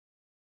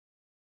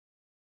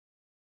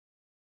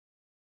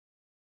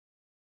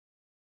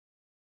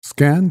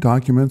Scan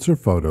documents or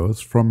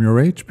photos from your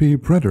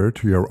HP printer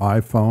to your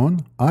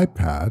iPhone,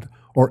 iPad,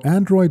 or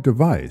Android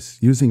device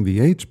using the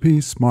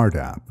HP Smart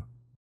app.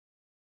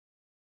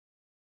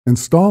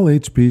 Install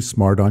HP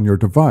Smart on your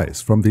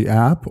device from the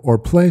App or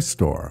Play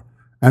Store,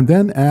 and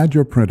then add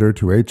your printer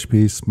to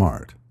HP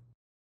Smart.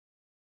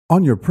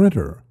 On your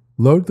printer,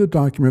 load the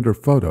document or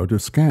photo to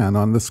scan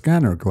on the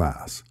scanner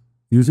glass,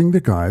 using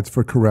the guides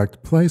for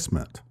correct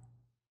placement.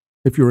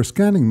 If you are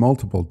scanning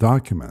multiple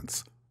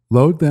documents,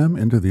 load them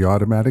into the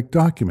automatic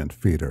document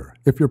feeder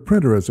if your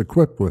printer is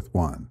equipped with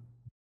one.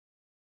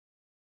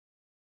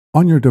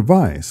 On your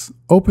device,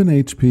 open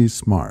HP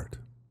Smart.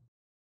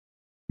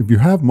 If you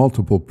have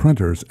multiple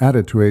printers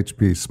added to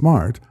HP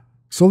Smart,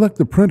 select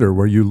the printer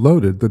where you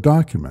loaded the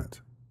document.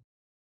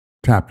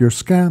 Tap your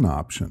Scan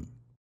option.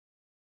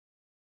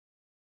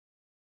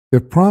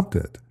 If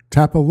prompted,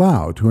 tap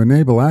Allow to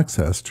enable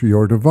access to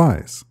your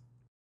device.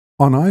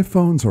 On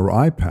iPhones or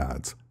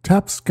iPads,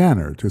 tap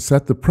Scanner to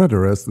set the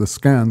printer as the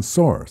scan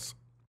source.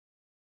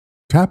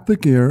 Tap the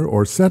gear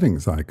or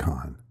settings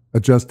icon,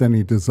 adjust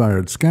any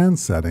desired scan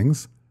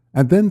settings,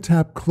 and then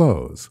tap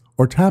Close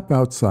or tap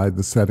outside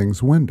the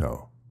settings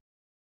window.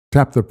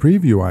 Tap the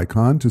preview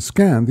icon to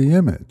scan the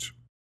image.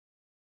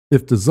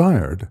 If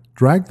desired,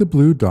 drag the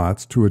blue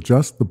dots to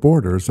adjust the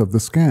borders of the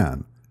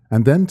scan,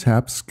 and then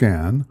tap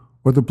Scan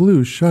or the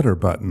blue Shutter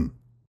button.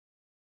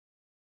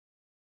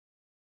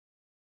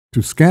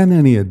 To scan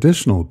any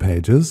additional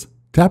pages,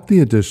 tap the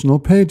Additional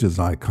Pages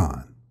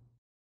icon.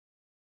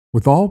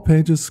 With all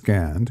pages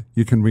scanned,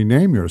 you can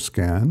rename your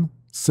scan,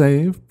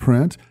 save,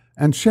 print,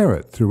 and share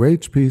it through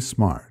HP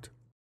Smart.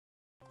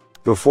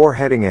 Before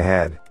heading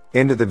ahead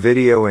into the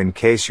video, in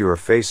case you are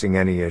facing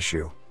any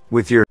issue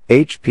with your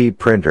HP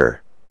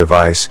printer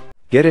device,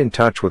 get in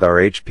touch with our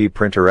HP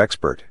printer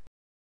expert.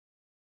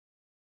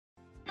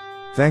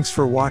 Thanks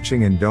for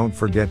watching, and don't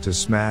forget to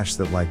smash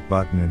that like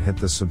button and hit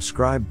the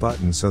subscribe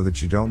button so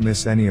that you don't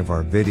miss any of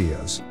our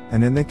videos,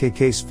 and in the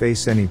case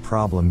face any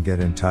problem, get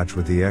in touch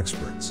with the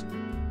experts.